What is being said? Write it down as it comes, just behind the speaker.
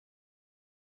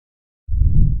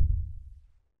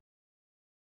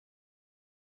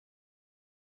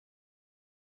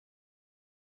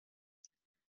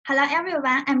Hello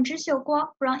everyone, I'm Zhixiu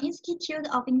from Institute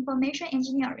of Information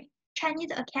Engineering,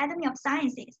 Chinese Academy of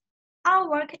Sciences. Our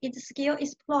work is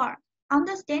SkillExplorer,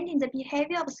 understanding the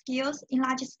behavior of skills in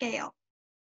large scale.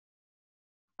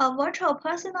 A virtual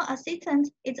personal assistant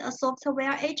is a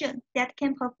software agent that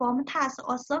can perform tasks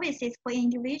or services for an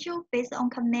individual based on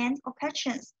commands or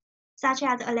questions, such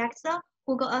as Alexa,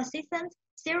 Google Assistant,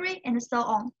 Siri, and so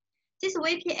on. These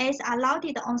VPAs are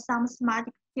loaded on some smart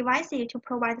devices to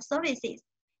provide services,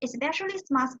 especially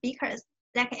smart speakers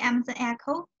like Amazon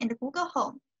Echo and Google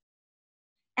Home.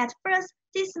 At first,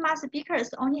 these smart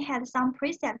speakers only had some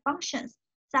preset functions,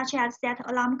 such as set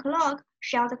alarm clock,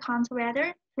 shout count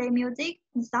weather, play music,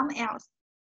 and some else.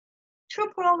 To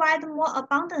provide more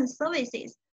abundant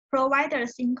services,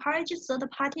 providers encourage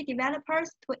third-party developers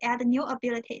to add new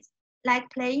abilities, like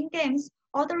playing games,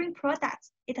 ordering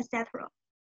products, etc.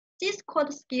 These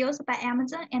called skills by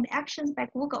Amazon and actions by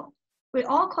Google. We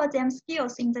all call them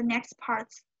skills in the next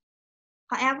parts.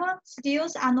 However,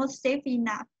 skills are not safe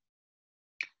enough.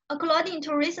 According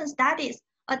to recent studies,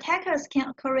 attackers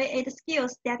can create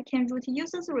skills that can route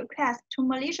users' requests to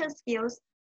malicious skills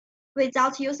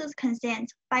without users'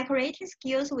 consent by creating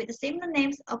skills with similar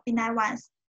names of benign ones.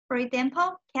 For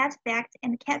example, cat facts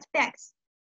and cat facts.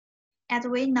 As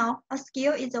we know, a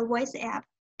skill is a voice app,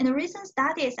 and recent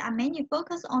studies are mainly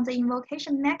focused on the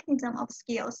invocation mechanism of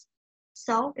skills.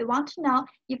 So we want to know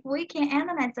if we can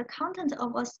analyze the content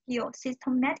of a skill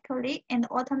systematically and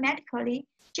automatically,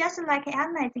 just like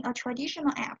analyzing a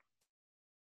traditional app.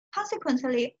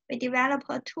 Consequently, we developed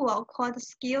a tool called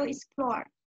SkillExplorer.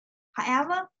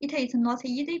 However, it is not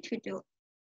easy to do.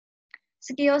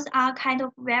 Skills are a kind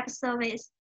of web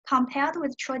service. Compared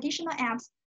with traditional apps,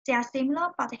 they are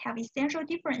similar but have essential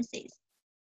differences.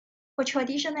 For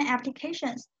traditional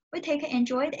applications, we take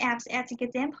Android apps as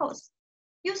examples.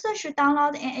 Users should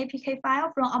download an APK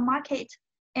file from a market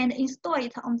and install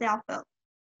it on their phone.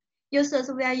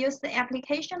 Users will use the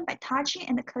application by touching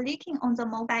and clicking on the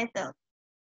mobile phone.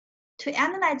 To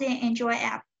analyze an Android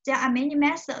app, there are many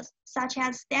methods, such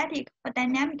as static or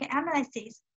dynamic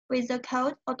analysis with the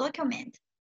code or document.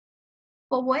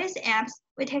 For voice apps,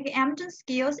 we take Amazon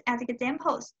skills as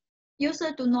examples.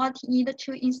 Users do not need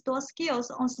to install skills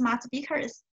on smart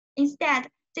speakers. Instead,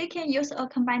 they can use a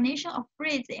combination of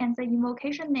phrase and the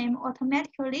invocation name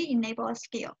automatically enable a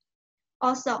skill.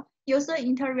 Also, users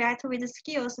interact with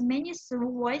skills mainly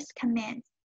through voice commands.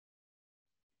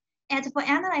 As for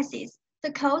analysis,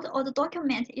 the code or the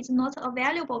document is not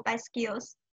available by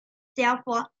skills.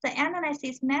 Therefore, the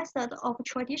analysis method of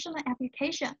traditional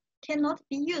application cannot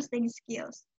be used in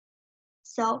skills.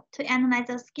 So, to analyze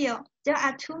a skill, there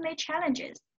are two main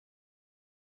challenges.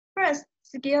 First,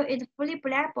 skill is fully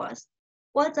black box.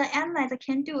 What the analyzer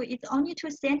can do is only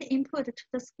to send input to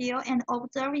the skill and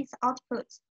observe its output.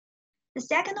 The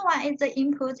second one is the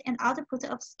input and output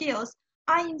of skills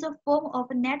are in the form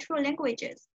of natural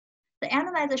languages. The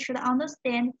analyzer should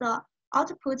understand the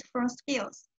output from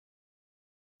skills.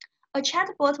 A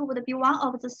chatbot would be one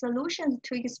of the solutions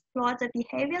to explore the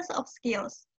behaviors of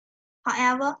skills.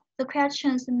 However, the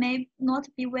questions may not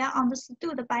be well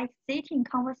understood by existing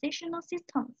conversational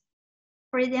systems.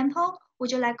 For example, would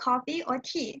you like coffee or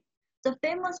tea? The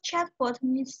famous chatbot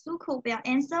Mitsuko will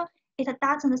answer, it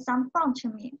doesn't sound fun to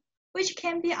me, which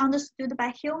can be understood by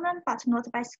humans but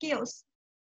not by skills.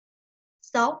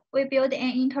 So, we build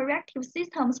an interactive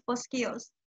system for skills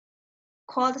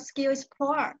called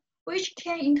SkillExplorer, which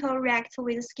can interact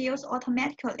with skills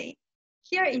automatically.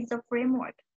 Here is the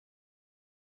framework.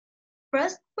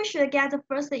 First, we should get the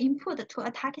first input to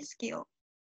a target skill.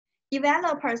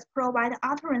 Developers provide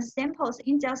utterance samples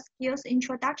in their skills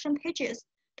introduction pages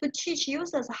to teach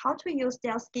users how to use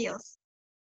their skills.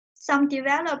 Some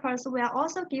developers will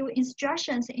also give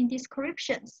instructions in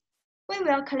descriptions. We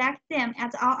will collect them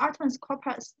as our utterance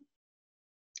corpus.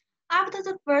 After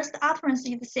the first utterance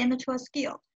is sent to a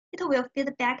skill, it will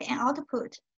feed back an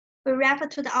output. We refer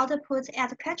to the output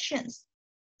as questions.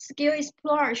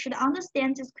 SkillExplorer should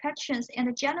understand these questions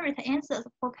and generate answers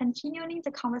for continuing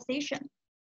the conversation.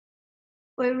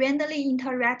 We randomly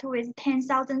interact with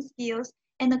 10,000 skills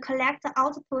and collect the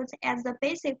output as the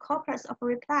basic corpus of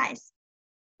replies.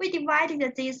 We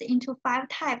divided these into 5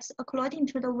 types according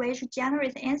to the way to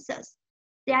generate answers.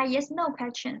 They are yes-no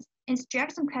questions,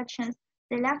 instruction questions,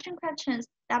 selection questions,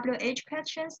 WH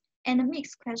questions, and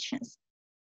mixed questions.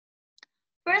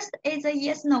 First is the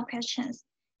yes-no questions.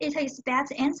 It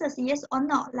expects answers yes or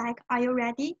no, like are you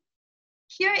ready?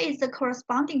 Here is the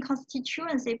corresponding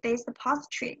constituency-based path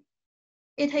tree.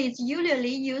 It is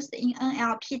usually used in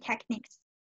NLP techniques.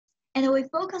 And we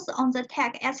focus on the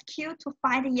tag SQ to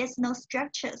find yes-no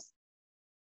structures.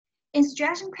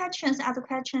 Instruction questions are the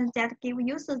questions that give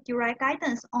users direct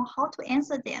guidance on how to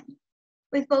answer them.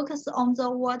 We focus on the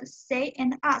word say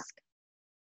and ask.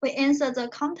 We answer the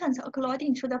content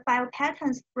according to the 5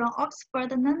 patterns from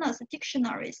Oxford Learner's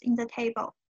dictionaries in the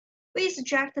table. We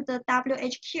extract the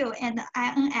WHQ and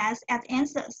INS as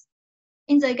answers.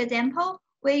 In the example,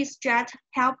 we extract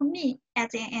help me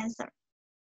as an answer.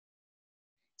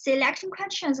 Selection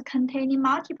questions containing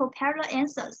multiple parallel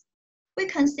answers. We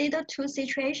consider 2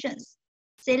 situations.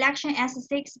 Selection as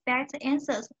 6 best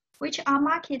answers, which are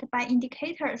marked by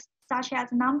indicators such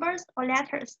as numbers or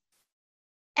letters.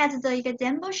 As the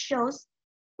example shows,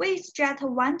 we extract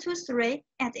 1, 2, 3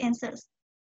 as answers.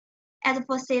 As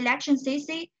for selection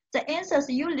CC, the answers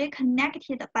usually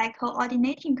connected by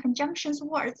coordinating conjunctions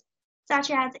words,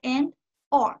 such as and,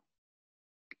 or.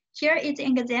 Here is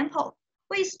an example.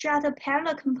 We extract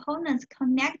parallel components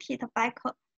connected by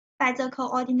the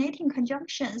coordinating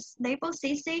conjunctions label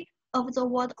CC of the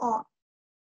word or.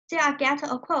 There get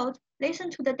a quote, listen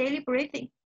to the daily briefing.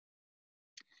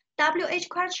 WH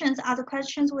questions are the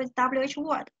questions with WH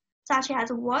word, such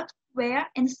as what, where,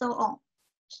 and so on.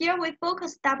 Here we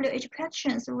focus WH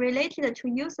questions related to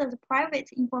users' private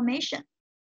information.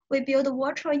 We build a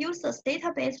virtual users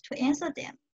database to answer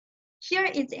them. Here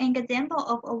is an example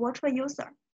of a virtual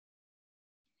user.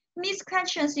 Mixed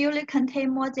questions usually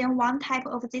contain more than one type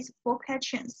of these 4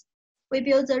 questions. We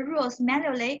build the rules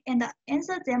manually and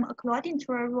answer them according to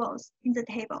the rules in the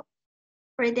table.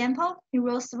 For example, in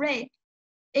rule 3,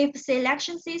 if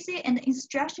selection CC and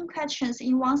instruction questions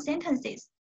in one sentences,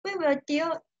 we will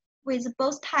deal with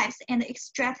both types and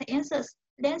extract answers,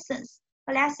 lengths,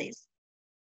 classes.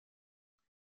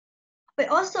 We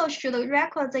also should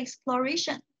record the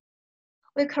exploration.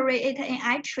 We create an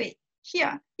I tree.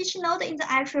 Here, each node in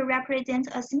the I tree represents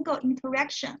a single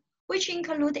interaction, which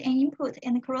includes an input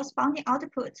and corresponding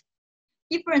output.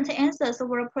 Different answers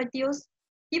will produce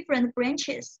different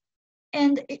branches,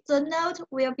 and the node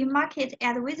will be marked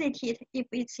as visited if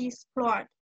it's explored.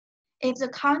 If the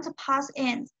current path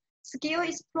ends,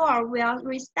 SkillExplorer will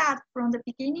restart from the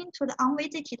beginning to the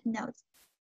unvisited nodes.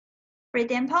 For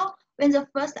example, when the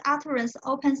first utterance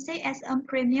opens CSM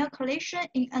Premier collection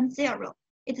in N0,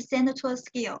 it sends to a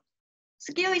skill.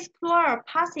 SkillExplorer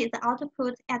passes the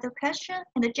output as a question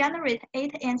and generates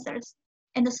 8 answers,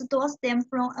 and stores them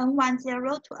from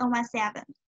N10 to N17.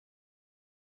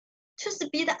 To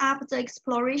speed up the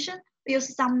exploration, we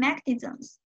use some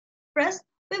mechanisms. First,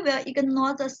 we will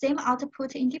ignore the same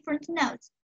output in different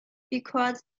nodes,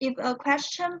 because if a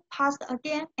question passed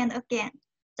again and again,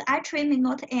 the I tree may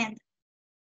not end.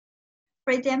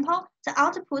 For example, the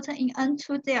output in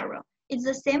N20 is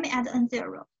the same as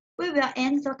N0. We will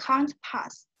end the current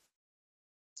path.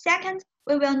 Second,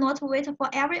 we will not wait for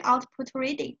every output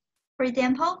reading. For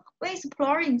example, when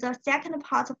exploring the second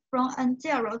part from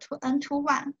N0 to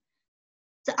N21,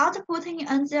 the output in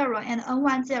N0 and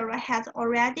N10 has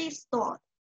already stored.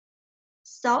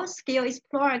 So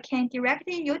SkillExplorer can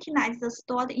directly utilize the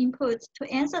stored inputs to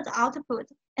answer the output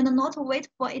and not wait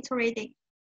for its reading.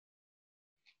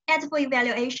 As for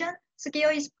evaluation,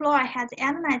 SkillExplorer has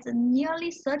analyzed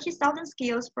nearly 30,000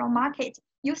 skills from market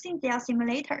using their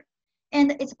simulator,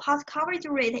 and its pass coverage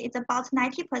rate is about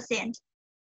 90%.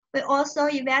 We also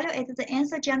evaluate the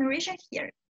answer generation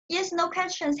here. Yes/no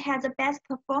questions have the best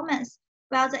performance,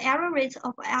 while the error rates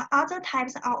of other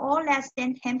types are all less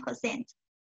than 10%.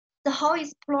 The whole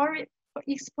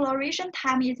exploration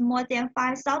time is more than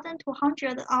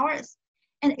 5,200 hours,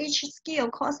 and each skill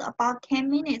costs about 10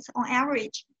 minutes on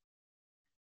average.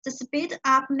 The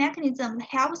speed-up mechanism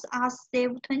helps us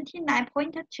save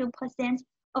 29.2%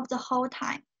 of the whole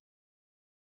time.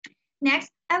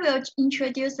 Next, I will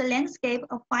introduce the landscape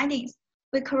of findings.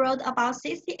 We crawled about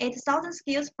 68,000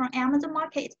 skills from Amazon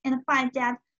Market and find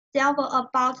that there were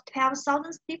about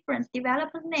 12,000 different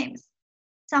developer names.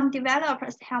 Some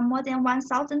developers have more than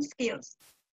 1,000 skills.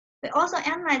 We also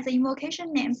analyze the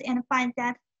invocation names and find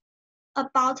that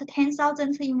about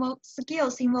 10,000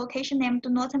 skills invocation names do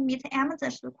not meet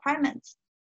Amazon's requirements.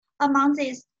 Among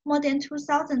these, more than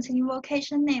 2,000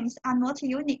 invocation names are not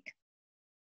unique.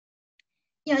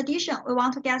 In addition, we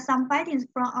want to get some findings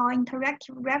from our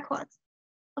interactive records.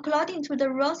 According to the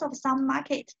rules of some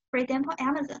market, for example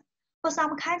Amazon, for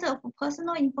some kinds of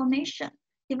personal information,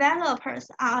 developers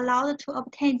are allowed to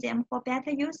obtain them for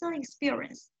better user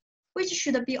experience, which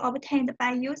should be obtained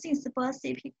by using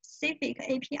specific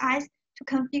APIs to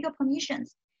configure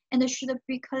permissions and should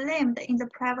be claimed in the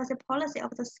privacy policy of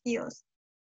the skills.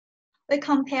 We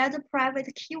compare the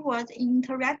private keywords in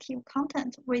interactive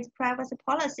content with privacy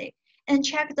policy and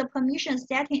check the permission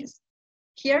settings.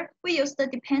 Here, we use the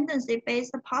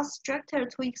dependency-based path structure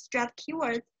to extract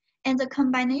keywords and the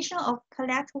combination of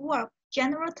collect verb,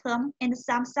 general term, and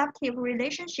some substantive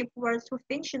relationship words to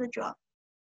finish the job.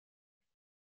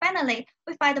 Finally,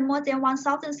 we find more than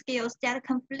 1,000 skills that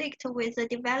conflict with the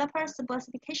developer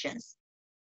specifications.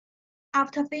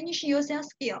 After finishing using a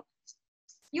skill,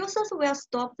 users will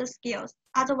stop the skills.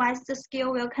 Otherwise, the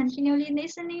skill will continually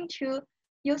listening to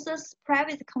users'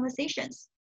 private conversations.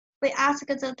 We ask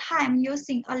the time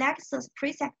using Alexa's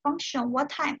preset function what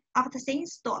time after saying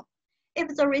stop.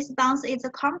 If the response is the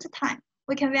current time,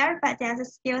 we can verify that the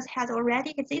skills has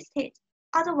already existed.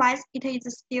 Otherwise, it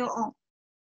is still on.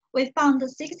 We found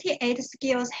 68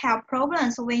 skills have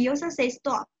problems when users say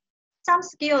stop. Some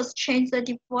skills change the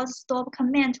default stop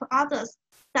command to others,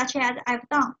 such as I've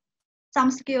done.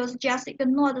 Some skills just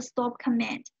ignore the stop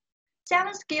command.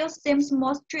 7 skills seems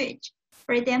more strict.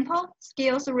 For example,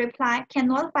 skills reply can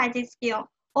notify this skill,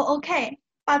 or OK,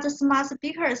 but the smart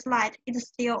speaker slide is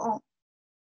still on.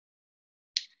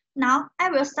 Now, I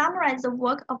will summarize the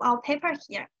work of our paper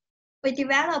here. We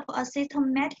develop a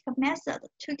systematic method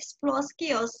to explore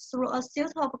skills through a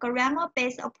suite of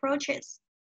grammar-based approaches.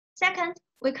 Second,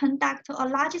 we conduct a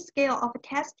large scale of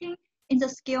testing in the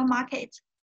skill market.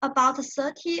 About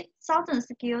 30,000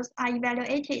 skills are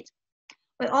evaluated.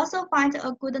 We also find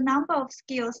a good number of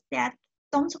skills that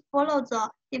don't follow the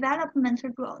development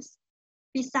rules.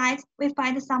 Besides, we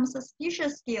find some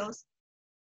suspicious skills.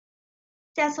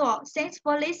 That's all. Thanks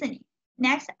for listening.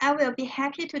 Next, I will be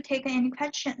happy to take any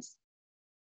questions.